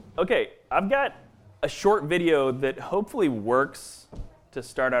Okay, I've got a short video that hopefully works to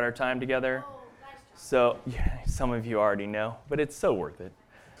start out our time together. So, yeah, some of you already know, but it's so worth it.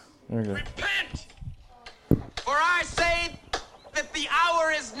 Repent! For I say that the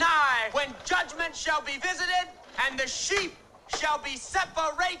hour is nigh when judgment shall be visited and the sheep shall be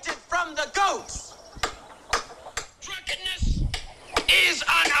separated from the goats. Drunkenness is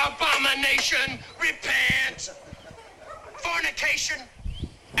an abomination. Repent. Fornication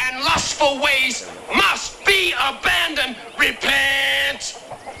and lustful ways must be abandoned. Repent.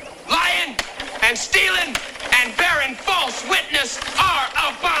 Lying and stealing and bearing false witness are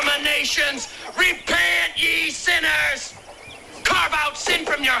abominations. Repent, ye sinners. Carve out sin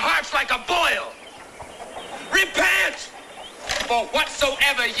from your hearts like a boil. Repent. For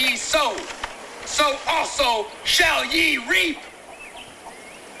whatsoever ye sow, so also shall ye reap.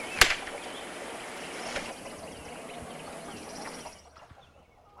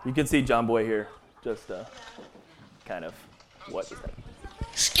 You can see John Boy here, just kind of, what is that?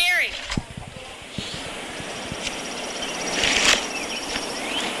 Scary.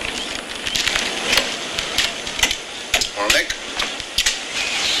 Nick?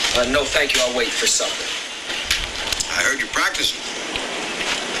 No, thank you. I'll wait for supper. I heard you practicing.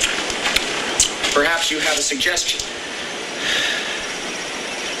 Perhaps you have a suggestion.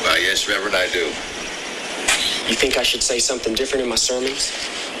 Well, yes, Reverend, I do. You think I should say something different in my sermons?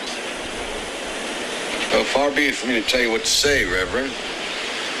 Well, far be it from me to tell you what to say, Reverend.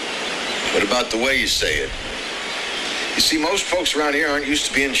 What about the way you say it? You see, most folks around here aren't used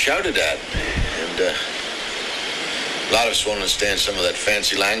to being shouted at. And a lot of us won't understand some of that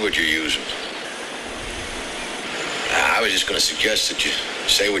fancy language you're using. I was just going to suggest that you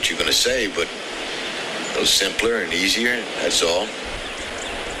say what you're going to say, but a little simpler and easier, that's all.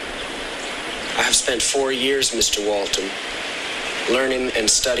 I have spent 4 years, Mr. Walton, learning and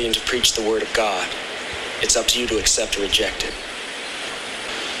studying to preach the Word of God. It's up to you to accept or reject it.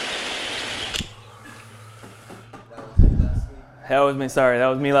 That was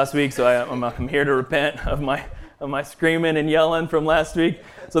me last week, so I'm here to repent of my screaming and yelling from last week.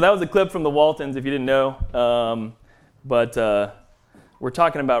 So that was a clip from the Waltons, if you didn't know. But we're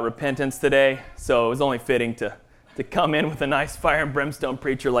talking about repentance today, so it was only fitting to come in with a nice fire and brimstone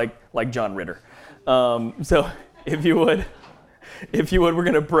preacher like John Ritter. So if you would, we're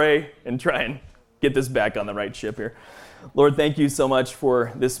going to pray and try and get this back on the right ship here. Lord, thank you so much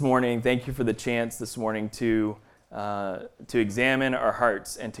for this morning. Thank you for the chance this morning to examine our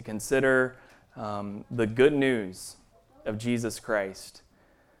hearts and to consider the good news of Jesus Christ,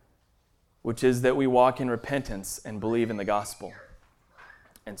 which is that we walk in repentance and believe in the gospel.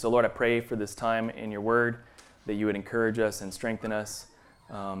 And so, Lord, I pray for this time in your word that you would encourage us and strengthen us,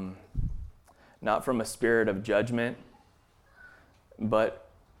 not from a spirit of judgment, but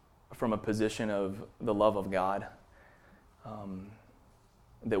from a position of the love of God,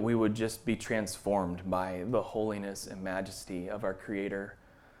 that we would just be transformed by the holiness and majesty of our Creator,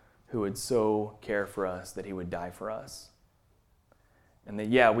 who would so care for us that he would die for us. And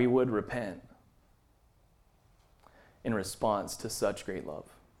that, we would repent in response to such great love.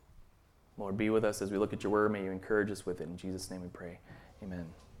 Lord, be with us as we look at your word. May you encourage us with it. In Jesus' name we pray. Amen.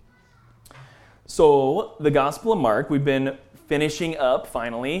 So, the Gospel of Mark, we've been finishing up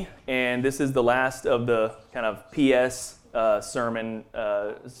finally, and this is the last of the kind of PS sermon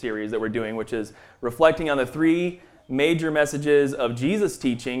series that we're doing, which is reflecting on the three major messages of Jesus'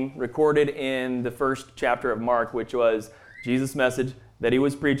 teaching recorded in the first chapter of Mark, which was Jesus' message that he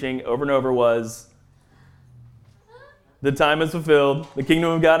was preaching over and over was, the time is fulfilled, the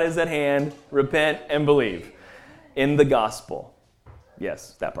kingdom of God is at hand, repent and believe in the gospel.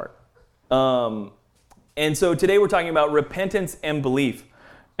 Yes, that part. And so today we're talking about repentance and belief.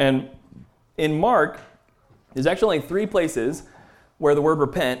 And in Mark, there's actually only 3 places where the word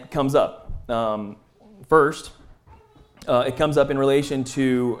repent comes up. First, it comes up in relation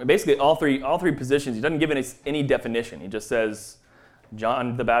to basically all three positions. He doesn't give any definition. He just says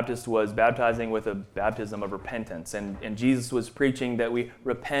John the Baptist was baptizing with a baptism of repentance, and Jesus was preaching that we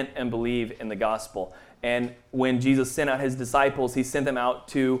repent and believe in the gospel. And when Jesus sent out his disciples, he sent them out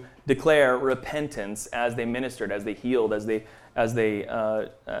to declare repentance as they ministered, as they healed, as they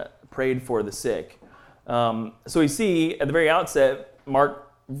prayed for the sick. So we see at the very outset, Mark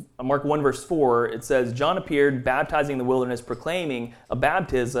 1 verse 4, it says, John appeared baptizing in the wilderness, proclaiming a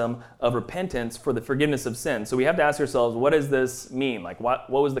baptism of repentance for the forgiveness of sins. So we have to ask ourselves, what does this mean? Like, what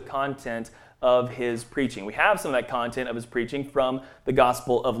was the content of his preaching? We have some of that content of his preaching from the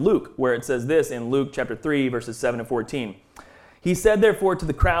Gospel of Luke, where it says this in Luke chapter 3, verses 7 and 14. He said, therefore, to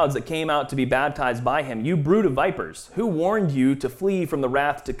the crowds that came out to be baptized by him, "You brood of vipers, who warned you to flee from the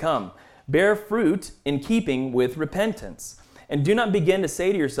wrath to come? Bear fruit in keeping with repentance. And do not begin to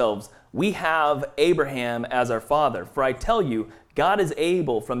say to yourselves, 'We have Abraham as our father.' For I tell you, God is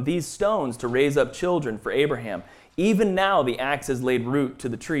able from these stones to raise up children for Abraham. Even now the axe has laid root to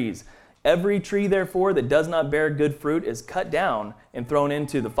the trees. Every tree, therefore, that does not bear good fruit is cut down and thrown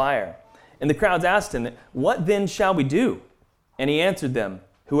into the fire." And the crowds asked him, "What then shall we do?" And he answered them,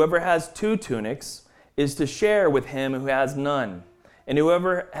 "Whoever has 2 tunics is to share with him who has none, and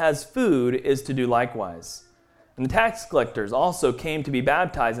whoever has food is to do likewise." And the tax collectors also came to be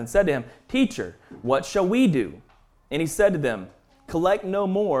baptized and said to him, "Teacher, what shall we do?" And he said to them, "Collect no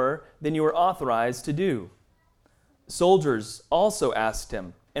more than you are authorized to do." Soldiers also asked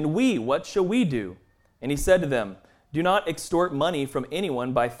him, "And we, what shall we do?" And he said to them, "Do not extort money from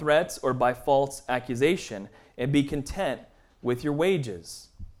anyone by threats or by false accusation, and be content with your wages."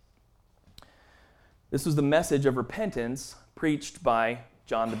 This was the message of repentance preached by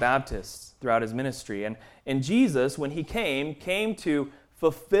John the Baptist throughout his ministry. And Jesus, when he came to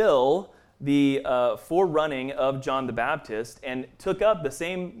fulfill the forerunning of John the Baptist and took up the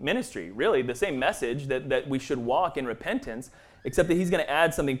same ministry, really the same message that we should walk in repentance, except that he's going to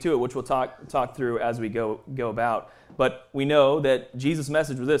add something to it, which we'll talk through as we go about. But we know that Jesus'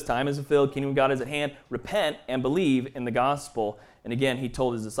 message was this: time is fulfilled, kingdom of God is at hand, repent and believe in the gospel. And again, he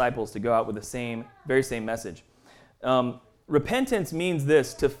told his disciples to go out with the very same message. Repentance means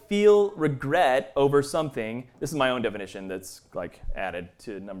this: to feel regret over something. This is my own definition that's like added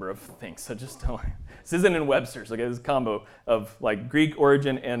to a number of things. So just don't, this isn't in Webster's. Okay, this is a combo of like Greek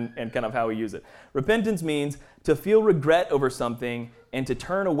origin and kind of how we use it. Repentance means to feel regret over something and to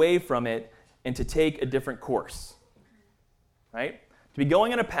turn away from it and to take a different course. Right? To be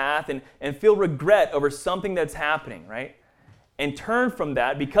going on a path and feel regret over something that's happening, right? And turn from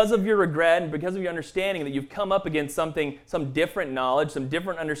that because of your regret and because of your understanding that you've come up against something, some different knowledge, some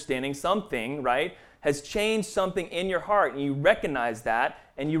different understanding, something, right, has changed something in your heart, and you recognize that,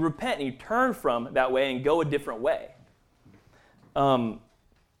 and you repent, and you turn from that way and go a different way.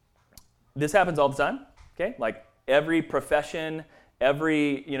 This happens all the time, okay? Like every profession,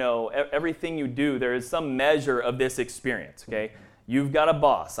 everything you do, there is some measure of this experience, okay? You've got a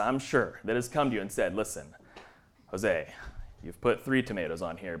boss, I'm sure, that has come to you and said, "Listen, Jose, you've put 3 tomatoes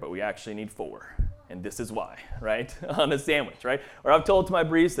on here, but we actually need 4. And this is why," right? On a sandwich, right? Or I've told to my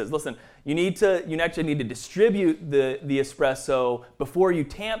baristas, "Listen, you actually need to distribute the espresso before you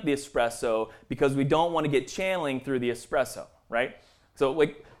tamp the espresso because we don't want to get channeling through the espresso," right? So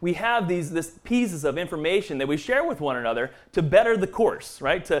like we have these pieces of information that we share with one another to better the course,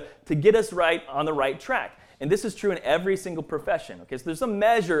 right? To get us right on the right track. And this is true in every single profession. Okay, so there's some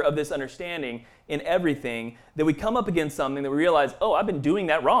measure of this understanding in everything that we come up against something that we realize, oh, I've been doing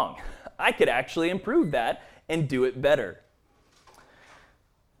that wrong. I could actually improve that and do it better.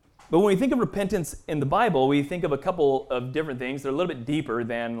 But when we think of repentance in the Bible, we think of a couple of different things that are a little bit deeper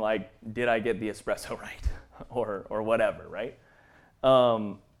than like, did I get the espresso right? or whatever, right?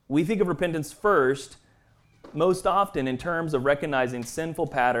 We think of repentance first, most often in terms of recognizing sinful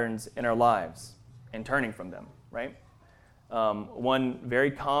patterns in our lives and turning from them, right? One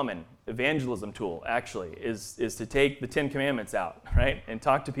very common evangelism tool, actually, is to take the 10 Commandments out, right? And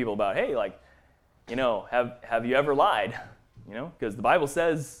talk to people about, hey, like, have you ever lied? Because the Bible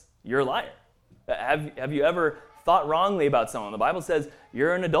says you're a liar. Have you ever thought wrongly about someone? The Bible says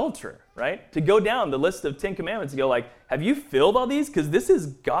you're an adulterer, right? To go down the list of 10 Commandments and go like, have you filled all these? Because this is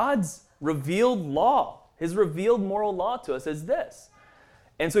God's revealed law. His revealed moral law to us is this.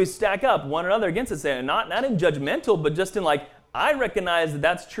 And so we stack up one another against it, and not in judgmental, but just in like, I recognize that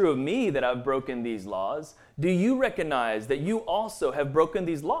that's true of me, that I've broken these laws. Do you recognize that you also have broken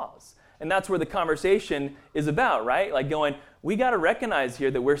these laws? And that's where the conversation is about, right? Like going, we got to recognize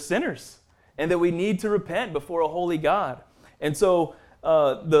here that we're sinners and that we need to repent before a holy God. And so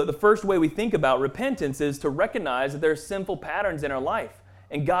the first way we think about repentance is to recognize that there are sinful patterns in our life.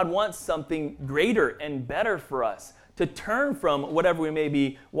 And God wants something greater and better for us, to turn from whatever we may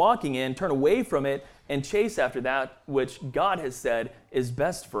be walking in, turn away from it, and chase after that which God has said is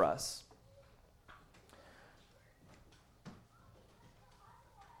best for us.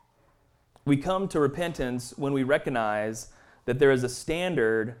 We come to repentance when we recognize that there is a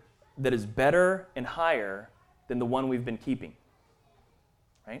standard that is better and higher than the one we've been keeping.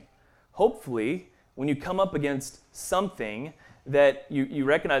 Right? Hopefully, when you come up against something that you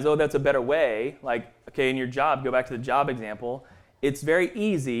recognize, oh, that's a better way, like, okay, in your job, go back to the job example, it's very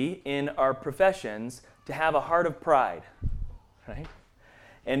easy in our professions to have a heart of pride, right?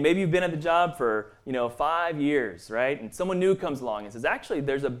 And maybe you've been at the job for, 5 years, right? And someone new comes along and says, actually,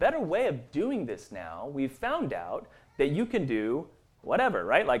 there's a better way of doing this now. We've found out that you can do whatever,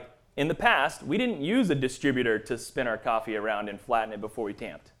 right? Like in the past, we didn't use a distributor to spin our coffee around and flatten it before we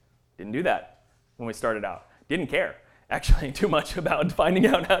tamped. Didn't do that when we started out. Didn't care, actually, too much about finding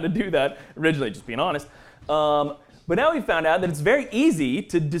out how to do that originally, just being honest. But now we found out that it's very easy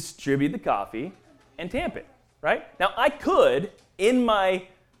to distribute the coffee and tamp it, right? Now, I could, in my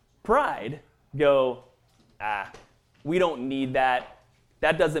pride, go, we don't need that.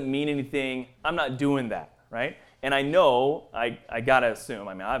 That doesn't mean anything. I'm not doing that, right? And I know, I got to assume,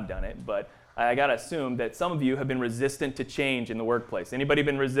 I've done it, but I got to assume that some of you have been resistant to change in the workplace. Anybody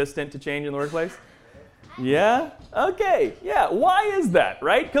been resistant to change in the workplace? Yeah? Okay. Yeah. Why is that,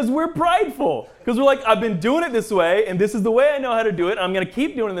 right? Because we're prideful. Because we're like, I've been doing it this way, and this is the way I know how to do it, and I'm going to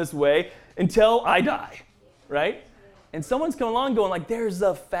keep doing it this way until I die, right? And someone's coming along going like, there's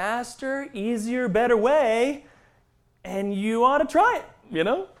a faster, easier, better way, and you ought to try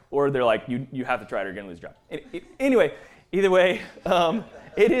it, Or they're like, you have to try it or you're going to lose your job. Anyway, either way,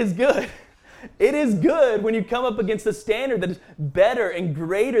 it is good. It is good when you come up against a standard that is better and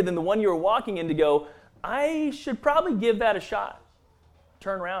greater than the one you're walking in to go, I should probably give that a shot.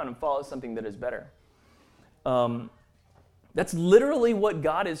 Turn around and follow something that is better. That's literally what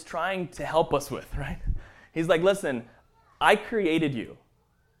God is trying to help us with, right? He's like, listen, I created you.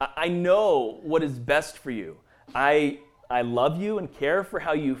 I know what is best for you. I love you and care for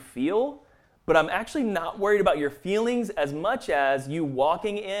how you feel, but I'm actually not worried about your feelings as much as you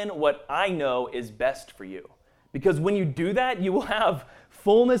walking in what I know is best for you. Because when you do that, you will have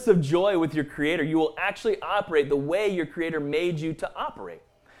fullness of joy with your Creator. You will actually operate the way your Creator made you to operate.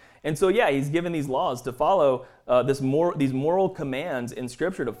 And so, he's given these laws to follow, these moral commands in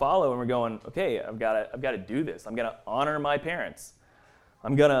Scripture to follow, and we're going, okay, I've got to do this. I'm going to honor my parents.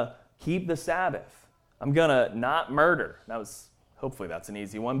 I'm going to keep the Sabbath. I'm going to not murder. Hopefully that's an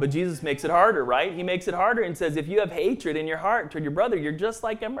easy one, but Jesus makes it harder, right? He makes it harder and says, if you have hatred in your heart toward your brother, you're just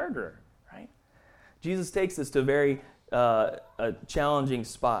like a murderer, right? Jesus takes this to a very a challenging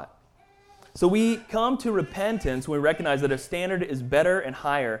spot. So we come to repentance when we recognize that a standard is better and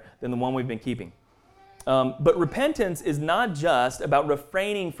higher than the one we've been keeping. But repentance is not just about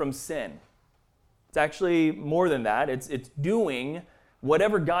refraining from sin. It's actually more than that. It's doing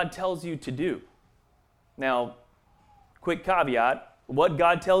whatever God tells you to do. Now, quick caveat, what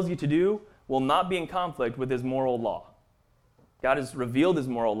God tells you to do will not be in conflict with His moral law. God has revealed His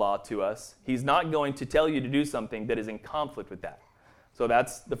moral law to us. He's not going to tell you to do something that is in conflict with that. So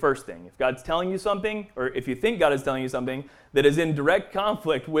that's the first thing. If God's telling you something, or if you think God is telling you something that is in direct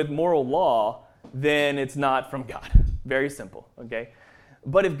conflict with moral law, then it's not from God. Very simple, okay?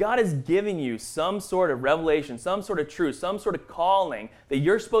 But if God is giving you some sort of revelation, some sort of truth, some sort of calling that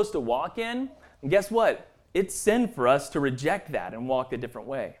you're supposed to walk in, and guess what? It's sin for us to reject that and walk a different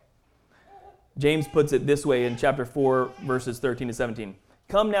way. James puts it this way in chapter 4, verses 13 to 17.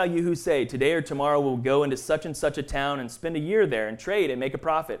 Come now, you who say, today or tomorrow we'll go into such and such a town and spend a year there and trade and make a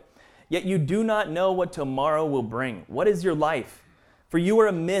profit. Yet you do not know what tomorrow will bring. What is your life? For you are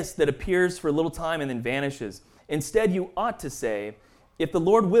a mist that appears for a little time and then vanishes. Instead, you ought to say, if the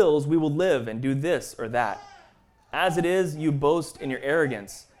Lord wills, we will live and do this or that. As it is, you boast in your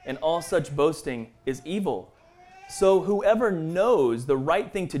arrogance, and all such boasting is evil. So whoever knows the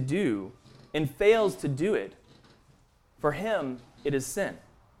right thing to do and fails to do it, for him it is sin.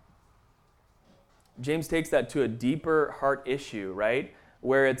 James takes that to a deeper heart issue, right?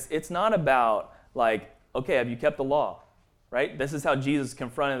 Where it's not about like, okay, have you kept the law? Right? This is how Jesus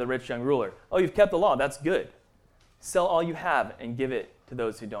confronted the rich young ruler. Oh, you've kept the law, that's good. Sell all you have and give it to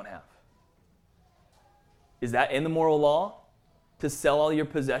those who don't have. Is that in the moral law? To sell all your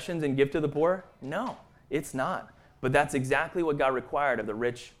possessions and give to the poor? No, it's not. But that's exactly what God required of the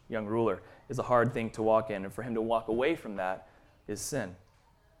rich young ruler. It's a hard thing to walk in, and for him to walk away from that is sin.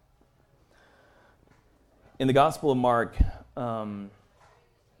 In the Gospel of Mark,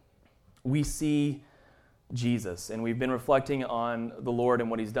 we see Jesus, and we've been reflecting on the Lord and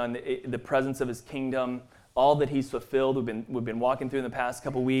what He's done, the presence of His kingdom, all that He's fulfilled. We've been walking through in the past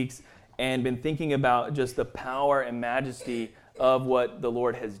couple weeks and been thinking about just the power and majesty of what the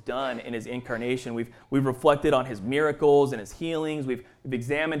Lord has done in His incarnation. We've reflected on His miracles and His healings. We've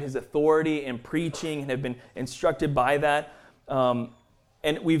examined His authority in preaching and have been instructed by that.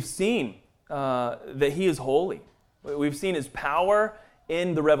 And we've seen that He is holy. We've seen His power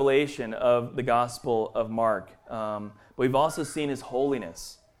in the revelation of the Gospel of Mark. But we've also seen His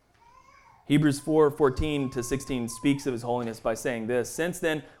holiness. Hebrews 4:14-16 speaks of his holiness by saying this: "Since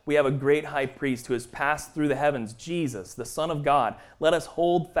then we have a great high priest who has passed through the heavens, Jesus, the Son of God. Let us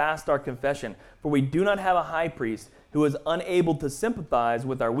hold fast our confession, for we do not have a high priest who is unable to sympathize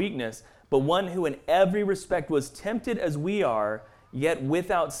with our weakness, but one who in every respect was tempted as we are, yet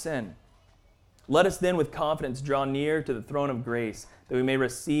without sin. Let us then with confidence draw near to the throne of grace, that we may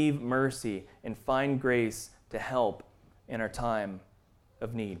receive mercy and find grace to help in our time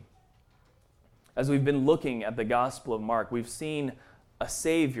of need." As we've been looking at the Gospel of Mark, we've seen a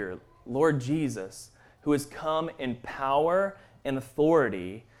Savior, Lord Jesus, who has come in power and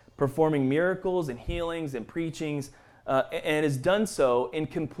authority, performing miracles and healings and preachings, and has done so in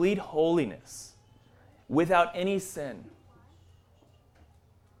complete holiness, without any sin.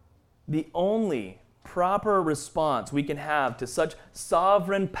 The only proper response we can have to such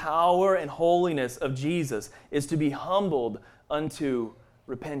sovereign power and holiness of Jesus is to be humbled unto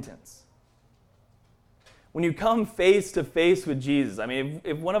repentance. When you come face to face with Jesus, I mean,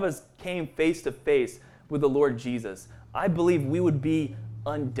 if one of us came face to face with the Lord Jesus, I believe we would be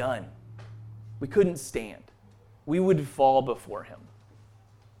undone. We couldn't stand. We would fall before him.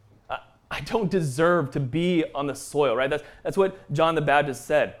 I don't deserve to be on the soil, right? That's what John the Baptist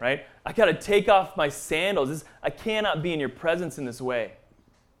said, right? I got to take off my sandals. I cannot be in your presence in this way.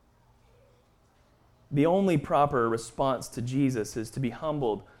 The only proper response to Jesus is to be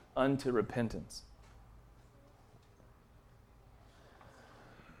humbled unto repentance.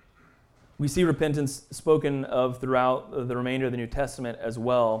 We see repentance spoken of throughout the remainder of the New Testament as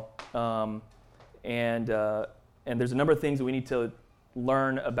well. And there's a number of things that we need to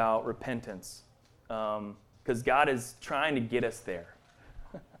learn about repentance, because God is trying to get us there.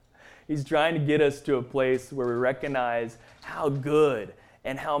 He's trying to get us to a place where we recognize how good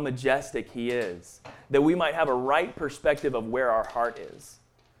and how majestic he is, that we might have a right perspective of where our heart is.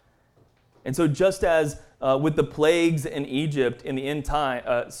 And so just as with the plagues in Egypt in the end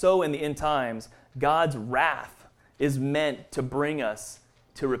time, so in the end times, God's wrath is meant to bring us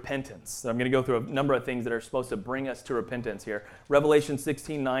to repentance. So I'm going to go through a number of things that are supposed to bring us to repentance here. Revelation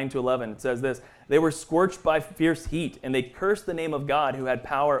 16:9-11, it says this: "They were scorched by fierce heat, and they cursed the name of God who had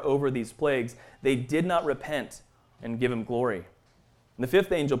power over these plagues. They did not repent and give him glory. And the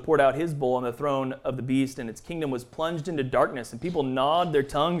fifth angel poured out his bowl on the throne of the beast, and its kingdom was plunged into darkness, and people gnawed their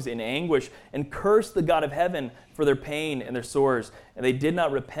tongues in anguish and cursed the God of heaven for their pain and their sores, and they did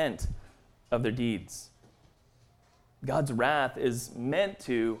not repent of their deeds." God's wrath is meant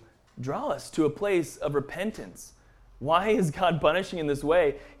to draw us to a place of repentance. Why is God punishing in this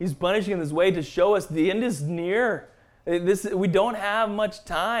way? He's punishing in this way to show us the end is near. We don't have much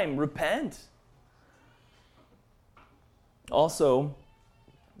time. Repent. Also,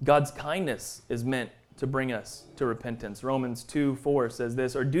 God's kindness is meant to bring us to repentance. Romans 2:4 says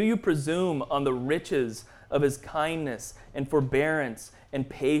this: "Or do you presume on the riches of his kindness and forbearance and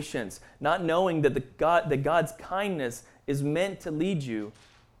patience, not knowing that God's kindness is meant to lead you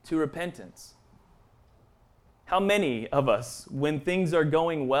to repentance?" How many of us, when things are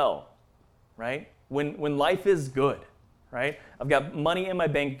going well, right? When life is good, right? I've got money in my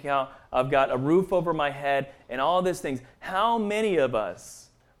bank account, I've got a roof over my head, and all these things. How many of us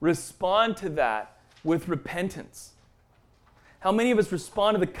respond to that with repentance? How many of us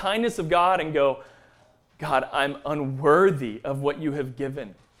respond to the kindness of God and go, "God, I'm unworthy of what you have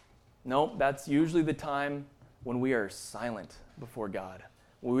given"? Nope, that's usually the time when we are silent before God.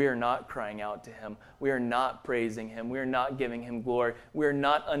 We are not crying out to him. We are not praising him. We are not giving him glory. We are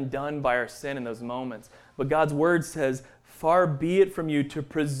not undone by our sin in those moments. But God's word says, "Far be it from you to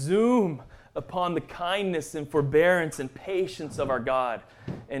presume upon the kindness and forbearance and patience of our God,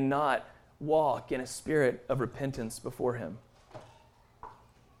 and not walk in a spirit of repentance before him."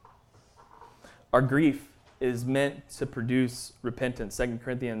 Our grief is meant to produce repentance. 2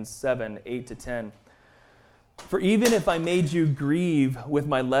 Corinthians 7:8-10. "For even if I made you grieve with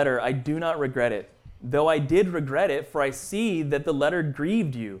my letter, I do not regret it. Though I did regret it, for I see that the letter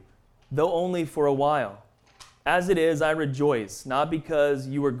grieved you, though only for a while. As it is, I rejoice, not because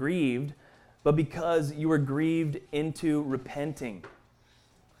you were grieved, but because you were grieved into repenting.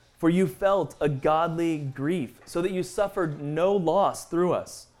 For you felt a godly grief, so that you suffered no loss through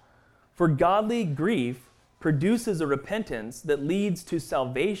us. For godly grief produces a repentance that leads to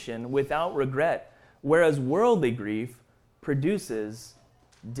salvation without regret, whereas worldly grief produces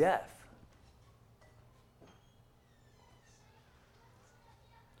death."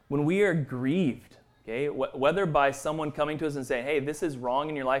 When we are grieved, okay, whether by someone coming to us and saying, "Hey, this is wrong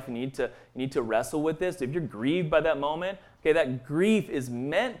in your life, you need to wrestle with this," if you're grieved by that moment, okay, that grief is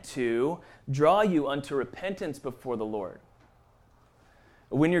meant to draw you unto repentance before the Lord.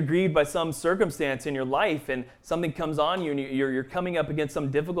 when you're grieved by some circumstance in your life and something comes on you and you're coming up against some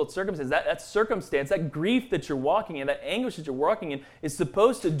difficult circumstance, that circumstance, that grief that you're walking in, that anguish that you're walking in, is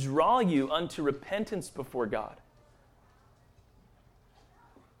supposed to draw you unto repentance before God.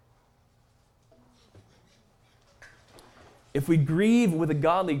 If we grieve with a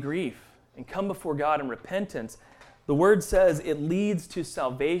godly grief and come before God in repentance, the Word says it leads to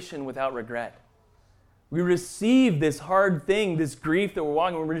salvation without regret. We receive this hard thing, this grief that we're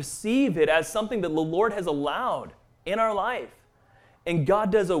walking, we receive it as something that the Lord has allowed in our life. And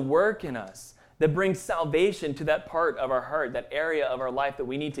God does a work in us that brings salvation to that part of our heart, that area of our life that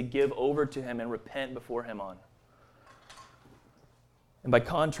we need to give over to Him and repent before Him on. And by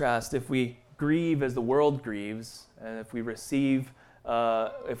contrast, if we grieve as the world grieves, and if we receive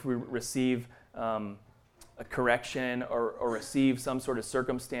a correction or receive some sort of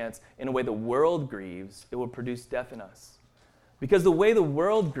circumstance in a way the world grieves, it will produce death in us. Because the way the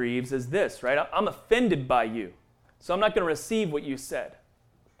world grieves is this, right? I'm offended by you, so I'm not going to receive what you said.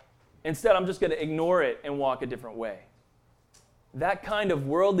 Instead, I'm just going to ignore it and walk a different way. That kind of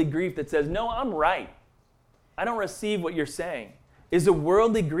worldly grief that says, no, I'm right, I don't receive what you're saying, is a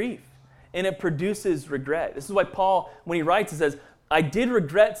worldly grief, and it produces regret. This is why Paul, when he writes, he says, I did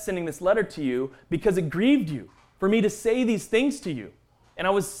regret sending this letter to you because it grieved you for me to say these things to you. And I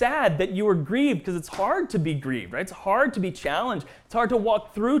was sad that you were grieved because it's hard to be grieved, right? It's hard to be challenged. It's hard to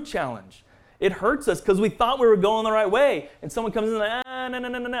walk through challenge. It hurts us because we thought we were going the right way. And someone comes in and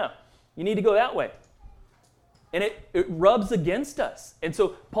like, no. You need to go that way. And it rubs against us. And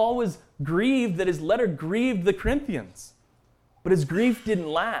so Paul was grieved that his letter grieved the Corinthians. But his grief didn't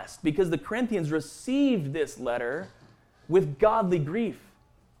last because the Corinthians received this letter with godly grief,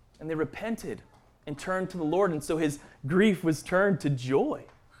 and they repented and turned to the Lord, and so his grief was turned to joy.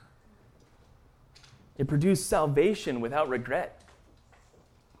 It produced salvation without regret.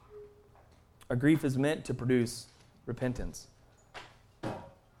 Our grief is meant to produce repentance.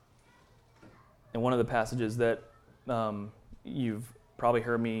 And one of the passages that you've probably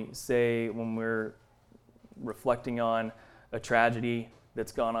heard me say when we're reflecting on a tragedy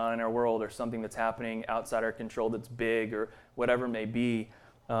that's gone on in our world or something that's happening outside our control that's big or whatever it may be,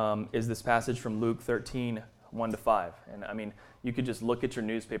 is this passage from Luke 13, 1-5. And I mean, you could just look at your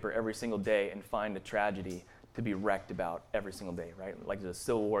newspaper every single day and find a tragedy to be wrecked about every single day, right? Like there's a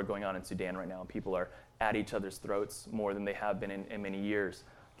civil war going on in Sudan right now, and people are at each other's throats more than they have been in many years.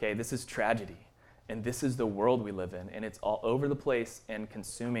 Okay, this is tragedy. And this is the world we live in, and it's all over the place and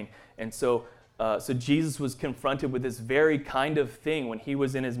consuming. And so Jesus was confronted with this very kind of thing when he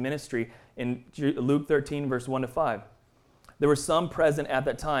was in his ministry in Luke 13, verse 1-5. There were some present at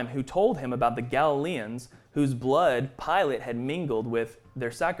that time who told him about the Galileans whose blood Pilate had mingled with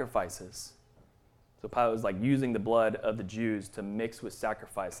their sacrifices. So Pilate was like using the blood of the Jews to mix with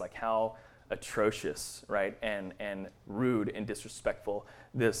sacrifice, like how atrocious, right, and rude and disrespectful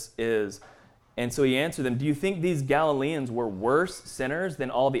this is. And so he answered them, do you think these Galileans were worse sinners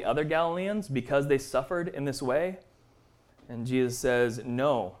than all the other Galileans because they suffered in this way? And Jesus says,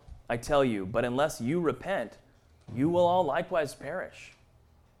 no, I tell you, but unless you repent, you will all likewise perish.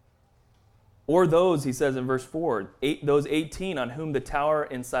 Or those, he says in verse 4, those 18 on whom the tower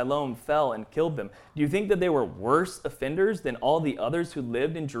in Siloam fell and killed them. Do you think that they were worse offenders than all the others who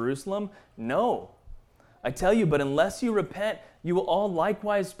lived in Jerusalem? No, I tell you, but unless you repent, you will all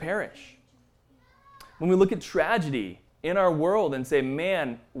likewise perish. When we look at tragedy in our world and say,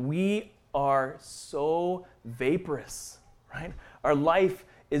 man, we are so vaporous, right? Our life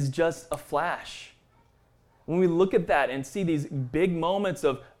is just a flash. When we look at that and see these big moments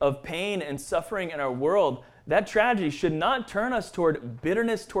of pain and suffering in our world, that tragedy should not turn us toward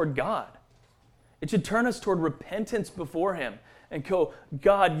bitterness toward God. It should turn us toward repentance before Him and go,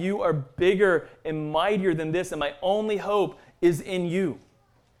 God, you are bigger and mightier than this, and my only hope is in you.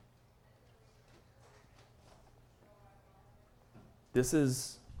 This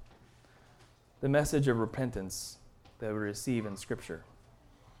is the message of repentance that we receive in Scripture.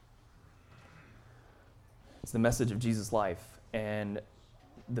 It's the message of Jesus' life, and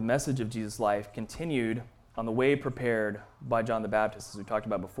the message of Jesus' life continued on the way prepared by John the Baptist, as we talked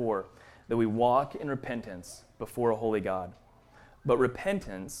about before, that we walk in repentance before a holy God. But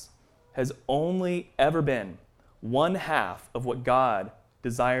repentance has only ever been one half of what God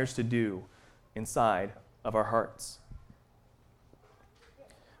desires to do inside of our hearts.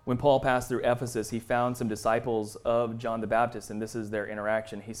 When Paul passed through Ephesus, he found some disciples of John the Baptist, and this is their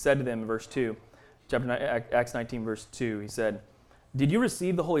interaction. He said to them in verse 2, Acts 19, verse 2, he said, did you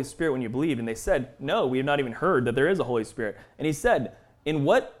receive the Holy Spirit when you believed? And they said, no, we have not even heard that there is a Holy Spirit. And he said, in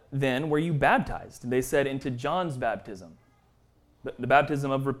what then were you baptized? And they said, into John's baptism. the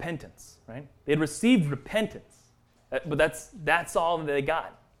baptism of repentance, right? They had received repentance, but that's all that they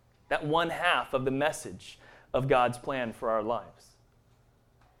got. That one half of the message of God's plan for our lives.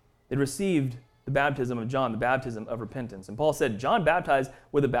 They received the baptism of John, the baptism of repentance. And Paul said, John baptized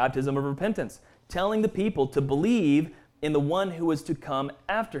with a baptism of repentance, telling the people to believe in the one who was to come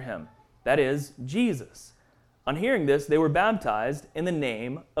after him, that is, Jesus. On hearing this, they were baptized in the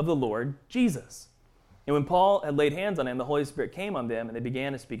name of the Lord Jesus. And when Paul had laid hands on him, the Holy Spirit came on them, and they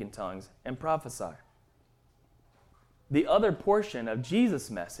began to speak in tongues and prophesy. The other portion of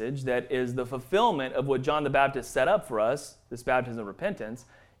Jesus' message that is the fulfillment of what John the Baptist set up for us, this baptism of repentance,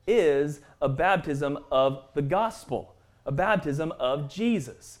 is a baptism of the gospel, a baptism of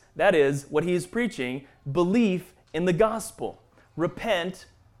Jesus. That is what he is preaching, belief in the gospel. Repent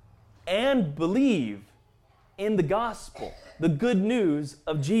and believe in the gospel, the good news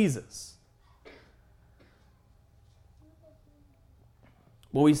of Jesus.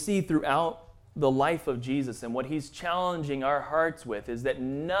 What we see throughout the life of Jesus and what he's challenging our hearts with is that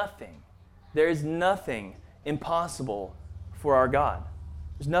there is nothing impossible for our God.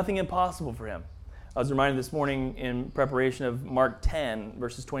 There's nothing impossible for him. I was reminded this morning in preparation of Mark 10,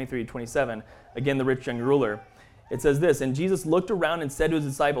 verses 23 to 27, again, the rich young ruler. It says this, and Jesus looked around and said to his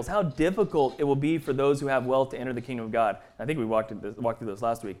disciples, how difficult it will be for those who have wealth to enter the kingdom of God. I think we walked through this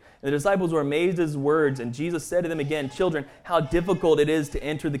last week. And the disciples were amazed at his words, and Jesus said to them again, children, how difficult it is to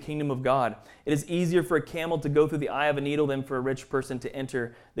enter the kingdom of God. It is easier for a camel to go through the eye of a needle than for a rich person to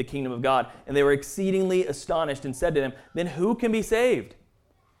enter the kingdom of God. And they were exceedingly astonished and said to him, then who can be saved?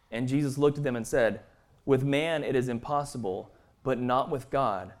 And Jesus looked at them and said, with man it is impossible, but not with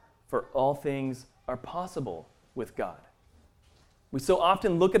God, for all things are possible with God. We so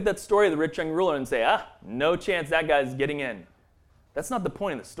often look at that story of the rich young ruler and say, no chance that guy's getting in. That's not the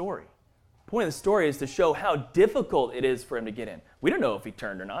point of the story. The point of the story is to show how difficult it is for him to get in. We don't know if he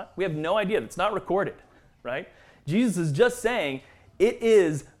turned or not. We have no idea. It's not recorded, right? Jesus is just saying it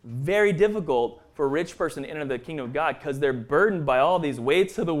is very difficult for a rich person to enter the kingdom of God because they're burdened by all these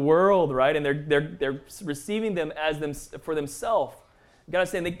weights of the world, right? And they're receiving them for themselves. God is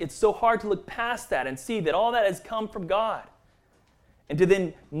saying it's so hard to look past that and see that all that has come from God and to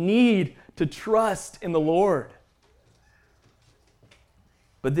then need to trust in the Lord.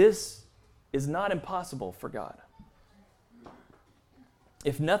 But this is not impossible for God.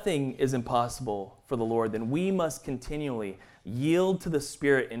 If nothing is impossible for the Lord, then we must continually yield to the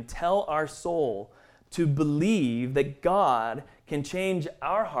Spirit and tell our soul to believe that God can change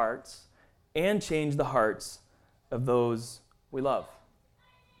our hearts and change the hearts of those we love.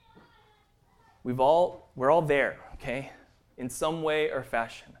 We're all there, okay, in some way or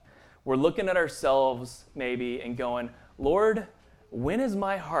fashion. We're looking at ourselves maybe and going, Lord, when is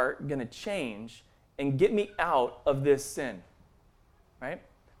my heart going to change and get me out of this sin, right?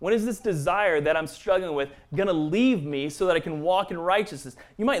 When is this desire that I'm struggling with going to leave me so that I can walk in righteousness?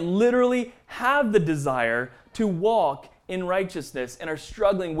 You might literally have the desire to walk in righteousness and are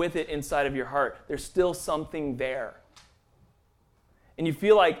struggling with it inside of your heart. There's still something there. And you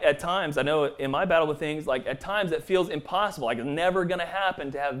feel like at times, I know in my battle with things, like at times it feels impossible, like it's never going to happen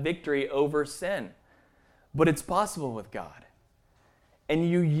to have victory over sin. But it's possible with God. And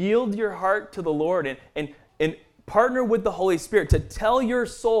you yield your heart to the Lord and partner with the Holy Spirit to tell your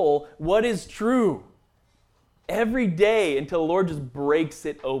soul what is true every day until the Lord just breaks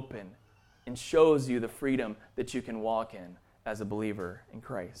it open and shows you the freedom that you can walk in as a believer in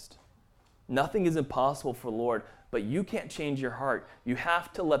Christ. Nothing is impossible for the Lord, but you can't change your heart. You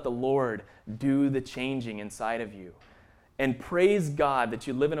have to let the Lord do the changing inside of you. And praise God that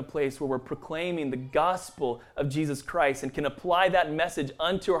you live in a place where we're proclaiming the gospel of Jesus Christ and can apply that message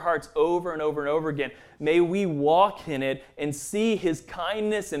unto our hearts over and over and over again. May we walk in it and see his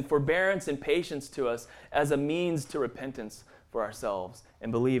kindness and forbearance and patience to us as a means to repentance for ourselves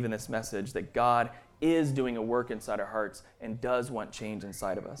and believe in this message that God is doing a work inside our hearts and does want change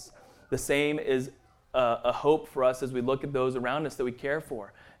inside of us. The same is a hope for us as we look at those around us that we care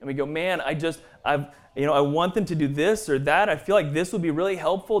for. And we go, man, I want them to do this or that. I feel like this would be really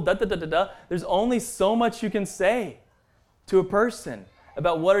helpful. There's only so much you can say to a person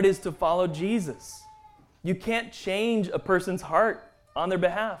about what it is to follow Jesus. You can't change a person's heart on their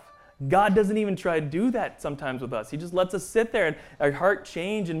behalf. God doesn't even try to do that sometimes with us. He just lets us sit there and our heart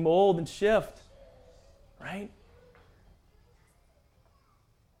change and mold and shift, right?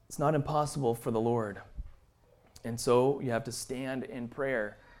 It's not impossible for the Lord. And so you have to stand in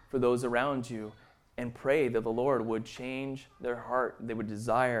prayer for those around you and pray that the Lord would change their heart. They would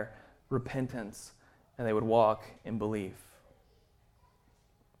desire repentance and they would walk in belief.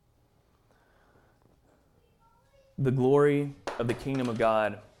 The glory of the kingdom of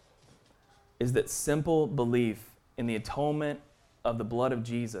God is that simple belief in the atonement of the blood of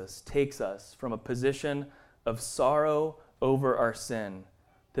Jesus takes us from a position of sorrow over our sin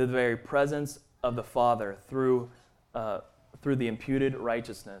to the very presence of the Father through the imputed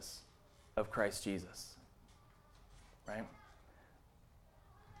righteousness of Christ Jesus. Right?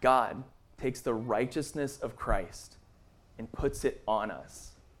 God takes the righteousness of Christ and puts it on us.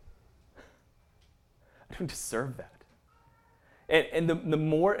 I don't deserve that. And the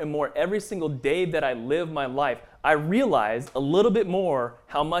more and more, every single day that I live my life, I realize a little bit more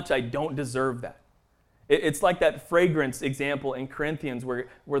how much I don't deserve that. It's like that fragrance example in Corinthians where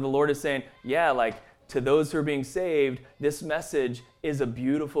the Lord is saying, yeah, like to those who are being saved, this message is a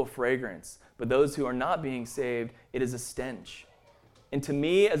beautiful fragrance. But those who are not being saved, it is a stench. And to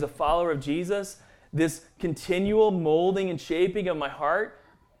me, as a follower of Jesus, this continual molding and shaping of my heart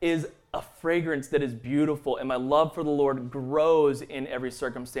is a fragrance that is beautiful, and my love for the Lord grows in every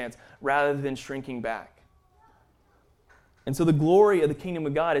circumstance rather than shrinking back. And so the glory of the kingdom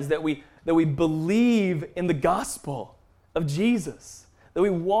of God is that we believe in the gospel of Jesus, that we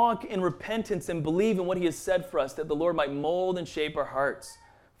walk in repentance and believe in what he has said for us, that the Lord might mold and shape our hearts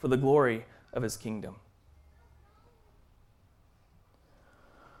for the glory of his kingdom.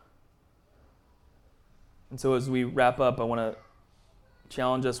 And so as we wrap up, I want to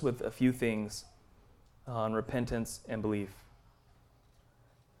challenge us with a few things on repentance and belief.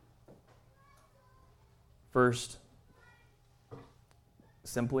 First,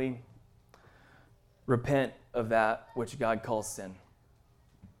 simply repent of that which God calls sin.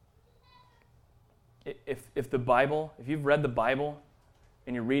 If the Bible, if you've read the Bible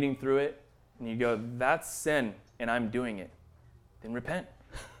and you're reading through it and you go, that's sin and I'm doing it, then repent.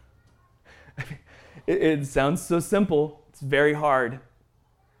 It sounds so simple. It's very hard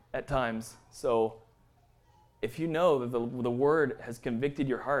at times. So if you know that the word has convicted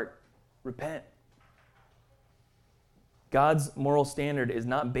your heart, repent. God's moral standard is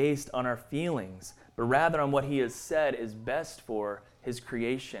not based on our feelings, but rather on what he has said is best for his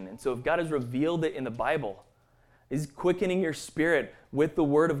creation. And so if God has revealed it in the Bible, he's quickening your spirit with the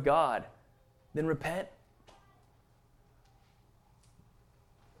word of God, then repent.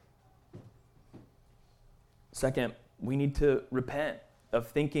 Second, we need to repent of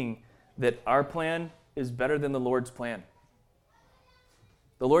thinking that our plan is better than the Lord's plan.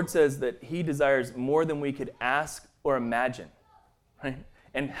 The Lord says that he desires more than we could ask or imagine. Right?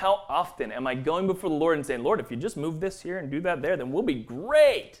 And how often am I going before the Lord and saying, Lord, if you just move this here and do that there, then we'll be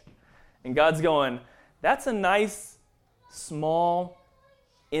great. And God's going, that's a nice, small,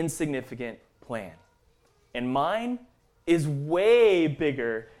 insignificant plan. And mine is way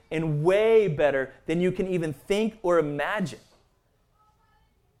bigger and way better than you can even think or imagine.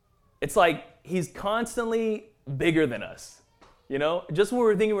 It's like he's constantly bigger than us. You know, just when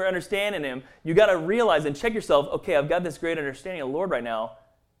we're thinking we're understanding him, you got to realize and check yourself, okay, I've got this great understanding of the Lord right now,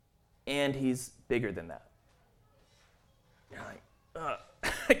 and he's bigger than that. You're like,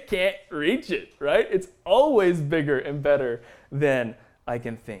 I can't reach it, right? It's always bigger and better than I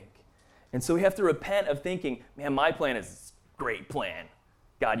can think. And so we have to repent of thinking, man, my plan is a great plan.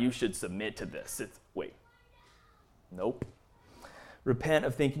 God, you should submit to this. Wait. Nope. Repent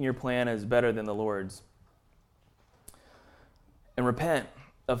of thinking your plan is better than the Lord's. And repent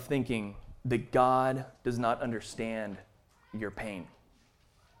of thinking that God does not understand your pain.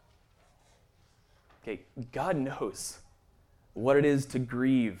 Okay, God knows what it is to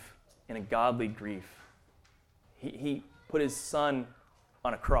grieve in a godly grief. He put his son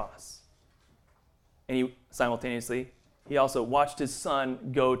on a cross. And he also watched his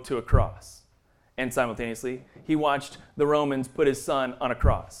son go to a cross. And simultaneously, he watched the Romans put his son on a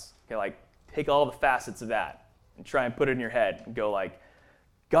cross. Okay, like, take all the facets of that and try and put it in your head and go like,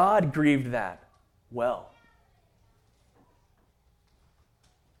 God grieved that well.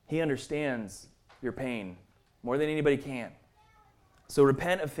 He understands your pain more than anybody can. So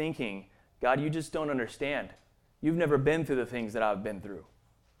repent of thinking, God, you just don't understand. You've never been through the things that I've been through.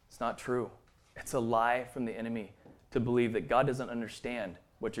 It's not true. It's a lie from the enemy to believe that God doesn't understand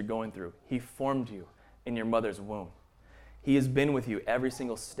what you're going through. He formed you in your mother's womb. He has been with you every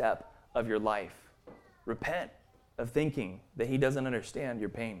single step of your life. Repent of thinking that he doesn't understand your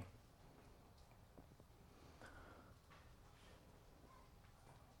pain.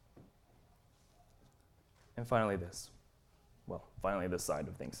 And finally this side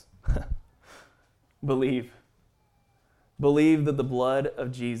of things. Believe. Believe that the blood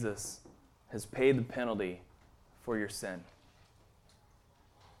of Jesus has paid the penalty for your sin.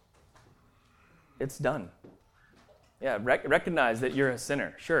 It's done. Yeah, recognize that you're a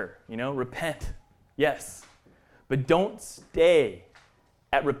sinner. Sure, repent. Yes. But don't stay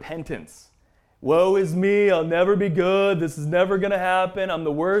at repentance. Woe is me, I'll never be good, this is never going to happen, I'm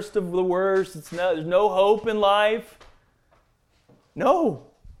the worst of the worst, there's no hope in life. No,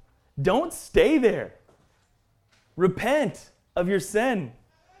 don't stay there. Repent of your sin,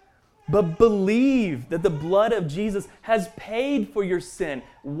 but believe that the blood of Jesus has paid for your sin.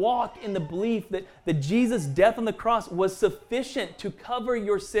 Walk in the belief that Jesus' death on the cross was sufficient to cover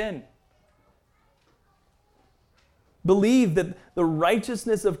your sin. Believe that the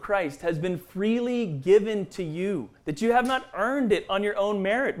righteousness of Christ has been freely given to you, that you have not earned it on your own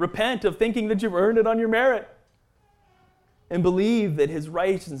merit. Repent of thinking that you've earned it on your merit. And believe that his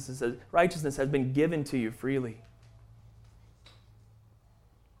righteousness has been given to you freely.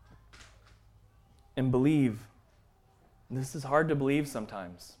 And believe. This is hard to believe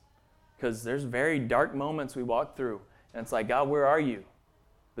sometimes, because there's very dark moments we walk through, and it's like, God, where are you?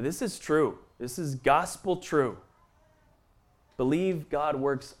 But this is true. This is gospel true. Believe God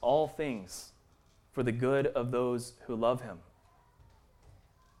works all things for the good of those who love him.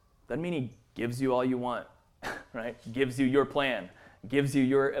 Doesn't mean he gives you all you want, right? Gives you your plan, gives you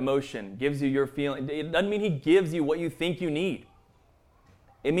your emotion, gives you your feeling. It doesn't mean he gives you what you think you need.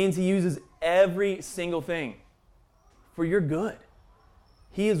 It means he uses every single thing for your good.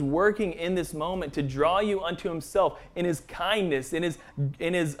 He is working in this moment to draw you unto himself in his kindness, in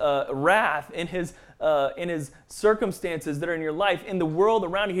his wrath, in his circumstances that are in your life, in the world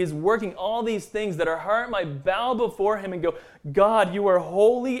around you. He is working all these things that our heart might bow before him and go, God, you are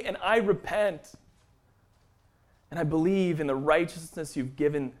holy and I repent. And I believe in the righteousness you've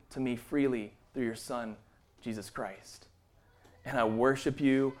given to me freely through your Son, Jesus Christ. And I worship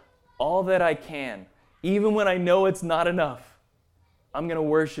you all that I can, even when I know it's not enough. I'm going to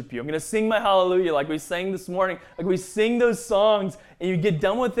worship you. I'm going to sing my hallelujah like we sang this morning. Like we sing those songs and you get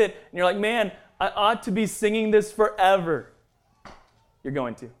done with it and you're like, man, I ought to be singing this forever. You're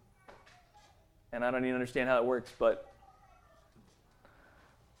going to. And I don't even understand how it works, but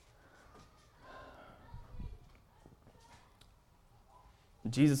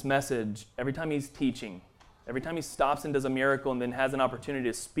Jesus' message, every time he's teaching, every time he stops and does a miracle and then has an opportunity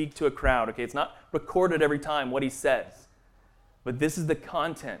to speak to a crowd, okay, it's not recorded every time what he says. But this is the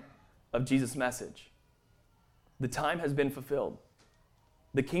content of Jesus' message. The time has been fulfilled.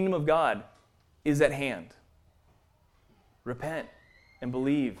 The kingdom of God is at hand. Repent and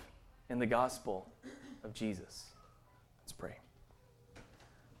believe in the gospel of Jesus. Let's pray.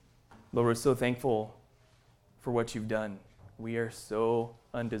 Lord, we're so thankful for what you've done. We are so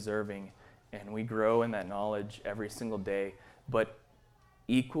undeserving, and we grow in that knowledge every single day. But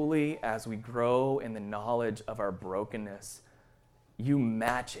equally, as we grow in the knowledge of our brokenness, you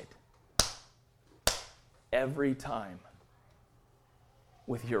match it every time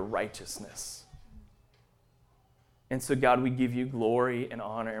with your righteousness. And so, God, we give you glory and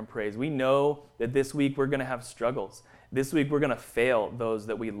honor and praise. We know that this week we're going to have struggles. This week we're going to fail those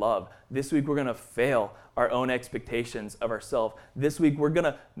that we love. This week we're going to fail our own expectations of ourselves. This week we're going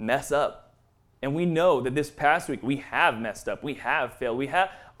to mess up. And we know that this past week we have messed up. We have failed.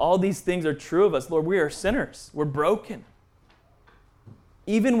 All these things are true of us. Lord, we are sinners. We're broken.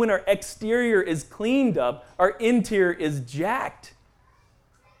 Even when our exterior is cleaned up, our interior is jacked.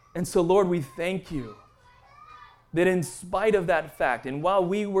 And so, Lord, we thank you that in spite of that fact, and while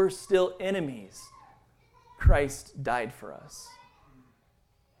we were still enemies, Christ died for us.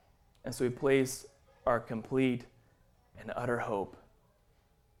 And so we place our complete and utter hope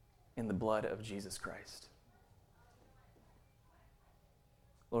in the blood of Jesus Christ.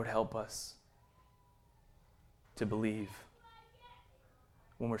 Lord, help us to believe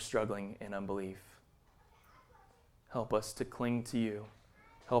when we're struggling in unbelief. Help us to cling to you.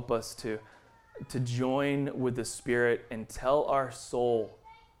 Help us to join with the Spirit and tell our soul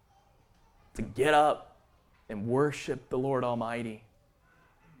to get up and worship the Lord Almighty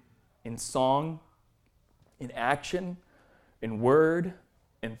in song, in action, in word,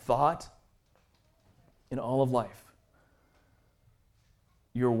 in thought, in all of life.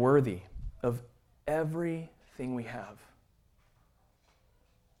 You're worthy of everything we have.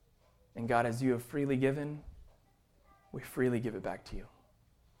 And God, as you have freely given, we freely give it back to you.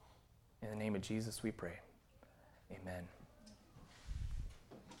 In the name of Jesus we pray. Amen.